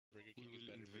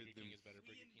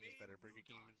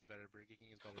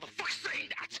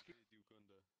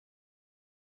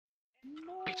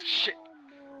Piece of shit.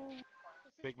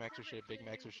 Big Macs are shit, Big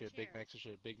Macs are shit, Big Macs are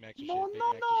shit, Big Macs are shit, No, Big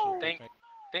no, Macs are no. shit.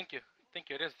 Thank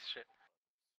you, it is shit.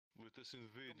 Let us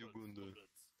invade Uganda.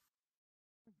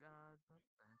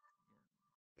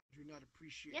 Do not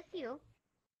appreciate. Yes, you.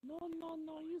 No, no,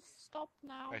 no, you stop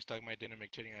now. I stuck my dick in a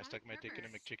McChicken, I stuck my dick in a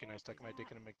McChicken, I stuck my dick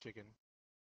in a McChicken.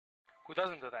 Who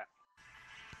doesn't do that?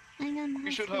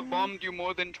 We should have bombed you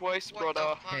more than twice,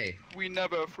 brother. Hey. We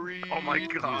never free. Oh my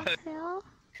god.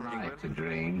 Try to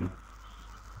dream.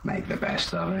 Make the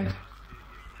best of it.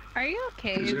 Are you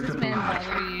okay? Is Is it this a man plot,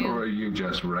 bothering you? or are you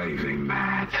just raving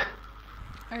mad?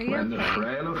 Are you When okay? the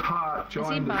frail of heart Is he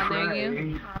join the bothering fray,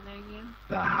 you?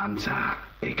 the hunter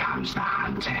becomes the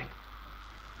hunted.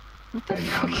 What the Then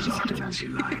fuck come is as he often doing? as you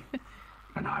like,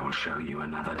 and I will show you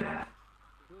another death.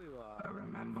 But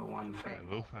remember one thing.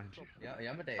 We'll find you. Yeah,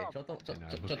ちょ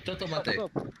っと待って。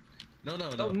No, no,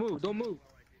 no. Don't move, don't move.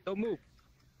 Don't move.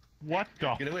 What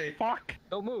the Get away. fuck?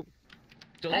 Don't move.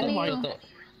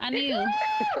 I knew.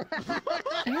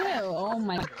 Ew, oh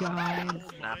my god. What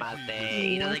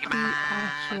the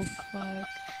actual fuck?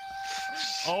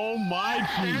 Oh my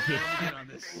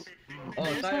Jesus. Oh,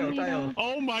 Tayo.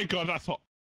 Oh my god, that's hot.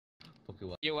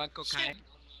 You want cocaine?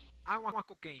 I want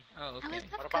cocaine. Oh, okay.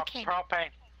 What about propane?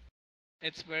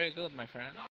 It's very good, my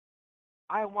friend.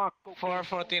 I want cocaine.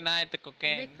 $4.49 the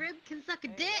cocaine. Big Rib can suck a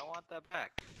dick. I want that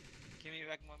back. Give me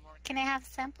back one more. Can I have a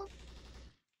sample?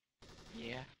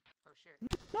 Yeah. Oh, sure.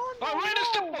 No, Oh, where is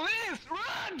the police?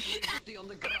 Run! On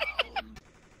the ground.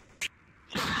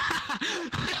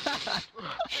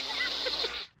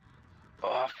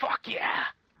 Oh, fuck yeah!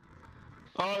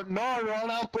 Oh no,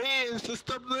 Ronald, please,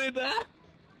 stop doing that!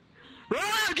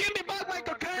 Ronald, give me back my Free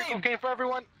cocaine! cocaine for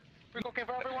everyone! Free cocaine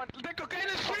for everyone! The cocaine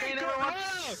is free, Cocaine, come everyone!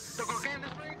 on! The cocaine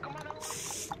is free, come on everyone!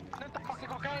 Get the fucking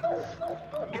cocaine!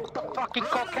 Get the fucking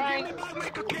cocaine! Give me back my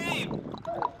cocaine!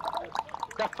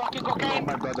 The fucking cocaine!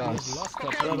 My brothers.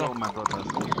 Hello, my brothers.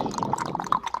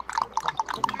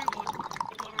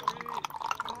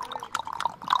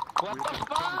 What the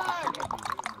fuck?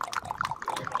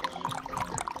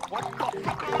 What the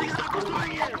fuck are these people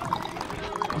doing here?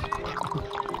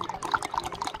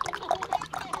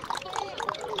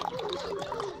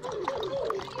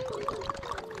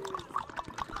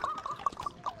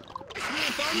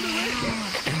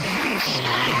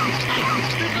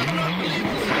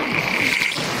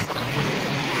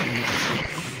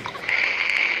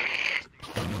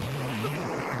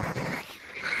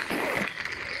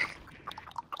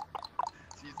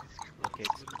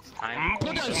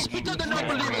 Spit on the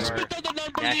non-believers! Spit on the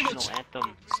non-believers!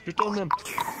 Anthem. Spit on them!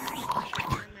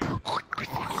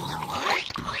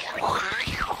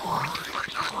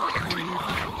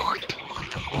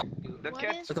 Look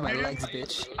at my legs,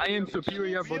 bitch. I am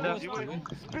superior, brother. Spit on him!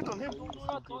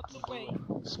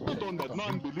 Spit on that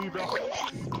non-believer!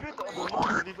 Spit on the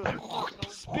non-believer!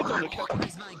 Spit on the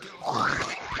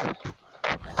cat!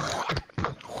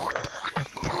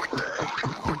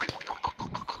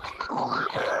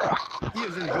 He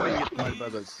is enjoying it, my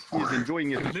brothers. He is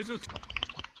enjoying it. Little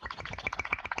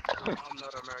I'm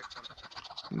not American.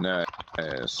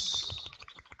 Nice.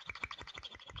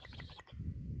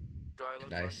 Do I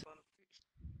look Nice. like one?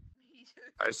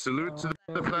 I salute to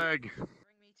the flag. Bring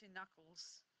me to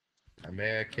Knuckles.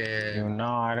 American.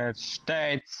 United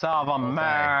States of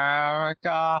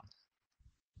America!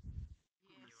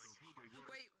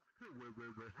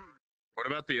 What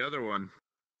about the other one?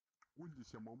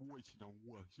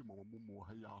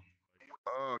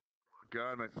 Oh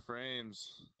god, my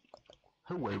frames.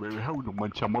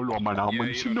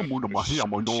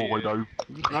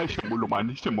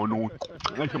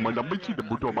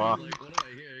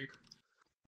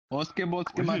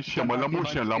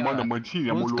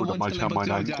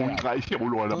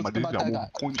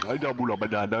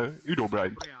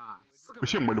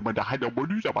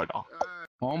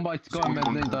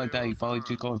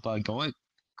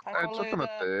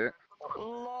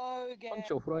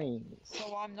 Logan.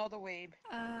 So I'm not a weeb.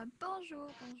 Bonjour,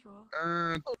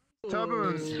 bonjour.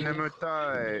 Tabun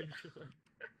Nemutai.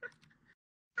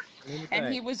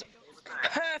 And he was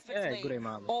perfectly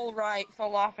alright for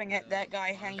laughing at that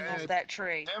guy hanging off that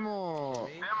tree.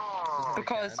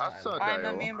 Because I'm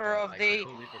a member of the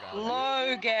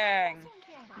Low Gang.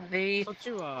 The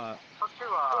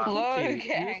Low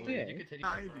Gang.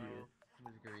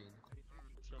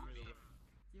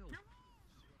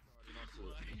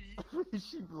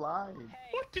 She blind.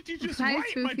 What did you just Hi,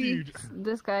 write, my dude?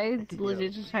 This guy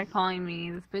legit just tried calling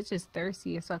me. This bitch is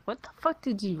thirsty as fuck. What the fuck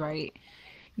did you write?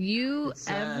 You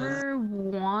ever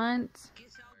want...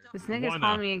 This nigga's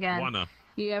calling me again.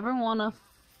 You ever wanna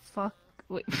fuck...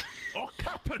 Wait. Oh,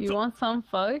 You want some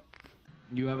fuck?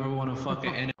 You ever want to fuck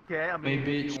an anime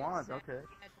bitch? You want, okay.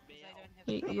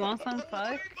 You want some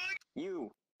fuck?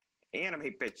 You,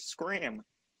 anime bitch, scram.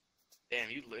 Damn,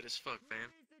 you lit as fuck, man.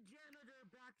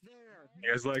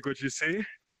 You guys like what you see?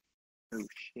 Oh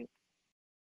shit.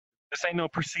 This ain't no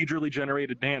procedurally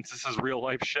generated dance. This is real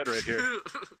life shit right here.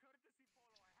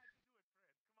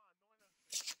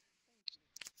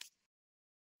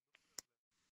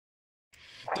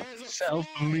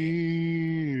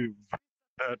 Self-believe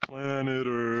that planet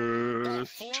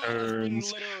Earth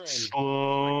turns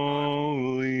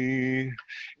slowly.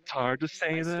 It's hard to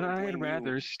say that I'd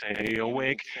rather stay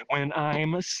awake when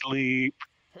I'm asleep.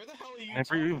 Who the hell are you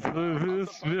Every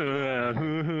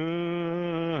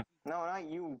No, not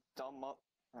you, dumb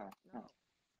no.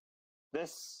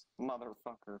 This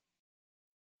motherfucker.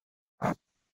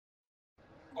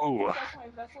 Oh, you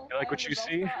like what you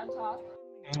see?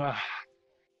 Alright.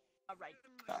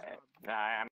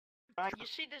 You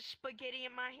see this spaghetti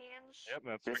in my hands? Yep,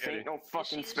 that's This spaghetti. ain't no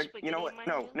fucking spaghetti You know what? in my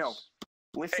No, hands? no.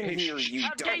 Listen Hey, here, you How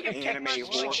dumb dare you take anime my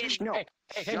whore. spaghetti? No, Hey,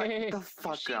 shut hey, the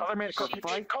fuck see- up Other man, for come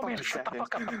 5 here, fucking shut the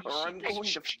fuck up. seconds, or I'm going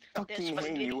to fucking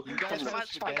hang you You from guys the my fucking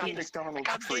spaghetti. McDonald's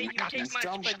How dare tree, you take you my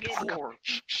dumb spaghetti? whore.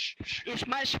 It's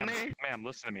my spaghetti. Ma'am,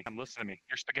 listen to me. Listen to me.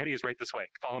 Your spaghetti is right this way.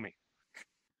 Follow me.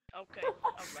 Okay,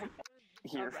 alright.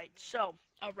 Here. Alright, so,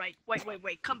 alright,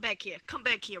 wait, come back here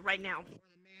right now.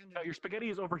 No, your spaghetti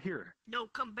is over here. No,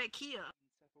 come back here.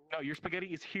 No, your spaghetti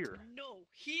is here. No,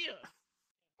 here.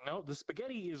 No, the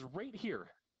spaghetti is right here.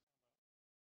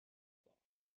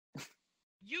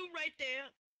 You right there.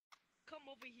 Come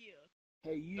over here.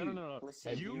 Hey, you. No.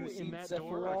 Listen, You you in that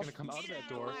door are gonna come out of that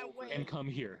door and come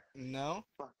here. No?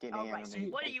 fucking Alright,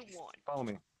 anime. what do you want? Follow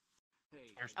me.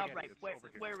 Your spaghetti Alright, is over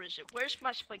here. where is it? Where's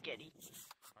my spaghetti?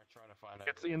 I'm trying to find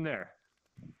It's in there.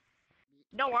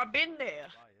 No, I've been there.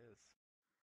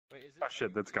 Oh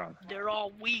shit, that's gone. They're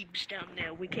all weebs down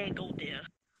there. We can't go there.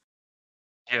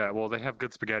 Yeah, well, they have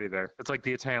good spaghetti there. It's like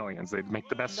the Italians. They make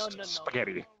the best No.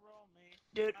 spaghetti.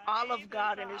 Dude, Olive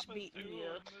Garden is beating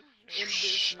you in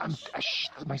Shh, business. shh,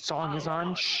 my song is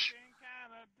on. Shh.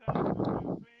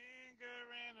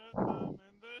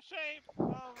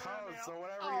 So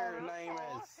whatever your name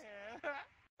is.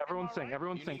 Everyone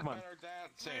sing, come on.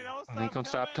 They don't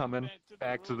stop coming.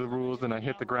 Back to the rules, and I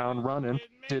hit the ground running.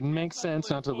 Didn't make sense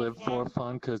not to live for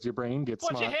fun, cause your brain gets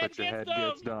smart, but your head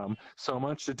gets dumb. So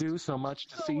much to do, so much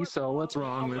to see, so what's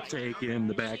wrong with taking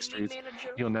the back streets?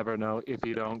 You'll never know if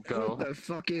you don't go. What the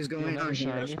fuck is You'll going never on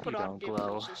shine here? if you don't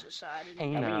glow.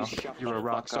 Hey At now, least shut you're the a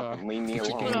rock fuck up star. and leave me Put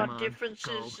your alone. game Put our on.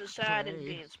 differences Go aside and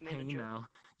play. dance, Hey manager. now,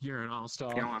 you're an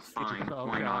all-star. You know what, Get your fine, coat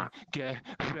why on, not? Get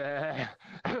back.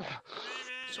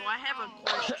 So I have a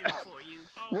question for you.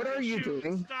 What are you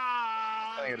doing?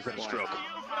 I think I just had a stroke.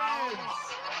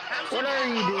 What are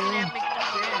you doing?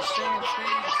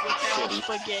 Without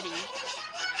spaghetti.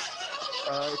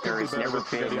 It could There be has better never with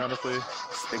spaghetti, been honestly.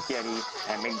 spaghetti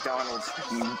at McDonald's,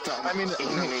 you dumb I mean,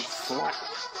 anime slut.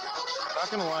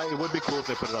 Not gonna lie, it would be cool if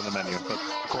they put it on the menu, but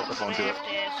corporate won't do it. I have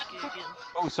to ask you again.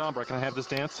 Oh, Sombra, can I have this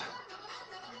dance?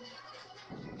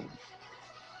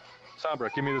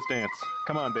 Sombra, give me this dance.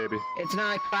 Come on, baby. It's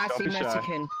not classy Don't be shy.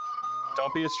 Mexican.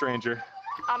 Don't be a stranger.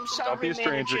 I'm sorry, Don't be a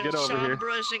stranger. manager. Get over here.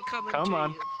 Sombra isn't coming Come to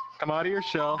on. you. Come out of your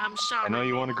shell. I'm sorry. I know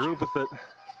you want to group with it.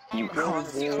 You Hold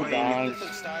dog.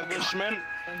 establishment.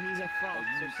 He's a fox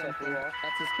or something.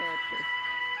 That's his character.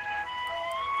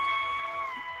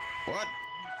 What?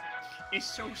 It's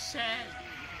so sad.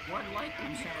 One like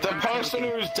him. The person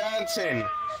who's dancing.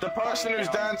 The person who's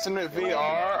dancing with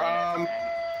VR.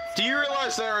 Do you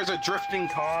realize there is a drifting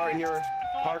car in your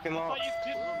parking lot?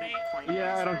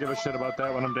 Yeah, I don't give a shit about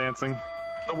that when I'm dancing.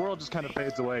 The world just kind of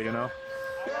fades away, you know?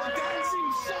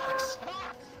 Dancing sucks!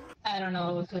 I don't know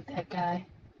what was with that guy.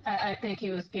 I think he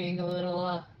was being a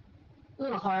little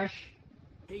harsh.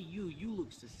 Hey, you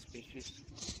look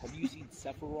suspicious. Have you seen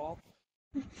Sephiroth?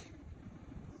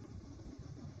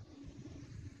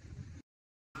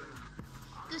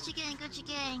 Gucci gang, Gucci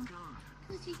gang.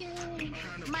 Gucci gang.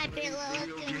 My pillow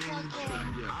looking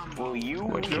fucking. Will you?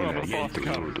 What can I get to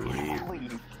come?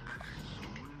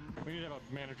 We need to have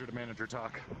a manager-to-manager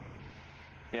talk.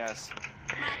 Yes.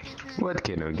 What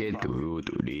can I get to you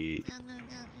today?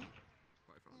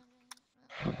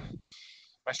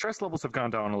 My stress levels have gone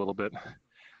down a little bit,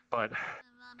 but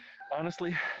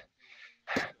honestly,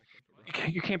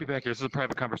 you can't be back here. This is a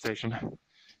private conversation.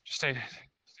 Just say,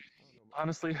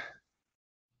 honestly,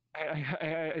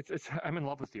 I'm in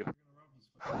love with you.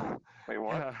 Wait,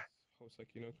 what?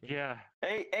 Yeah.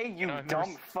 Hey, you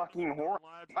dumb fucking whore.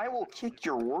 I will kick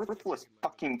your worthless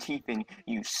fucking teeth in,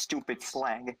 you stupid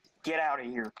slag. Get out of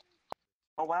here.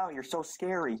 Oh wow, you're so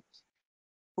scary.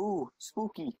 Ooh,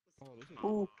 spooky.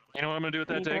 Ooh. You know what I'm gonna do with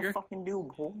What that are you dagger? gonna fucking do,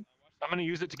 boy? I'm gonna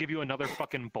use it to give you another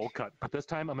fucking bowl cut, but this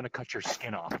time I'm gonna cut your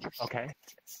skin off, okay?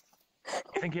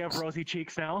 You think you have rosy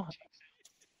cheeks now?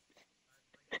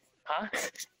 Huh?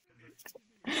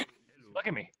 Look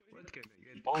at me.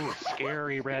 Oh,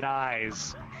 scary red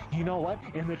eyes. You know what?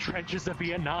 In the trenches of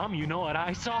Vietnam, you know what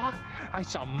I saw? I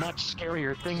saw much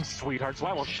scarier things, sweetheart, so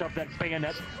I will shove that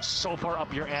bayonet so far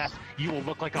up your ass, you will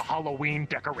look like a Halloween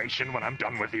decoration when I'm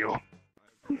done with you.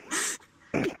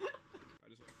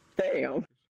 Damn.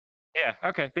 Yeah,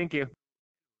 okay, thank you.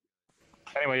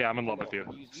 Anyway, yeah, I'm in love with you,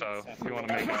 so if you want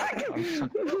to make out,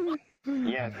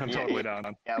 I'm totally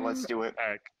down. Yeah, let's do it.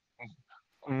 Alright.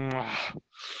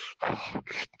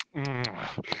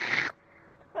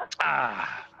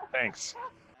 Thanks.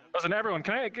 Listen, everyone,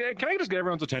 can I just get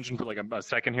everyone's attention for like a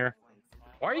second here?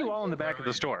 Why are you all in the back of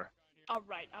the store?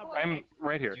 Alright. I'm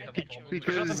right here. There's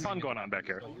nothing fun going on back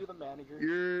here.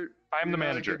 I'm the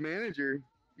manager.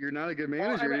 You're not a good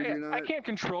Well, manager. I can't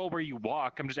control where you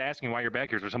walk. I'm just asking why you're back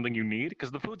here. Is there something you need?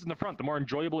 Because the food's in the front. The more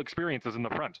enjoyable experience is in the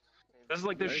front. This is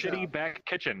like this shitty back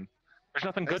kitchen. There's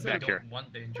nothing good back here. I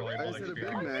just had a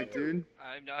Big Mac, dude.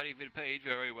 I'm not even paid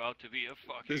very well to be a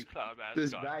fucking clown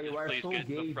this mascot. guy, you Just are please so get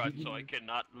to gay, the front dude. so I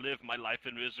cannot live my life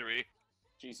in misery.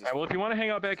 Jesus. Alright, well, if you want to hang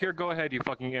out back here, go ahead, you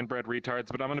fucking inbred retards,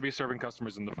 but I'm going to be serving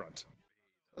customers in the front.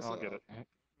 I'll get it.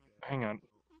 Hang on.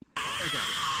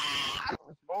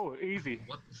 Oh, easy.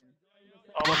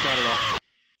 Almost got it all.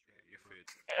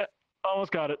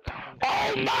 Almost got it.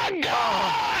 Oh my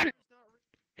god!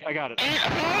 I got it. It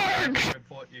hurts!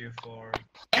 Report you for...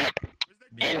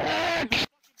 It hurts!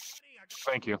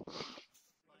 Thank you.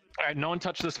 Alright, no one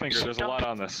touch this finger. There's a lot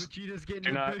on this. Do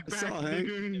not...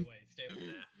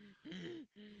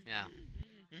 Yeah.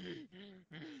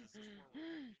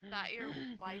 That your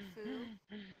waifu?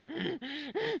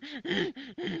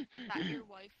 That your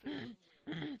waifu?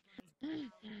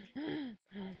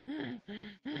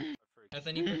 Has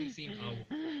anybody seen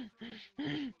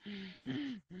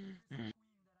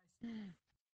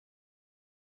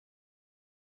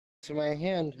So my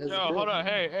hand has Yo, hold on.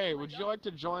 Hey, would you like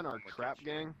to join our trap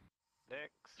gang?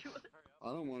 I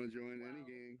don't want to join any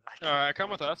gang. Alright, come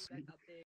with us.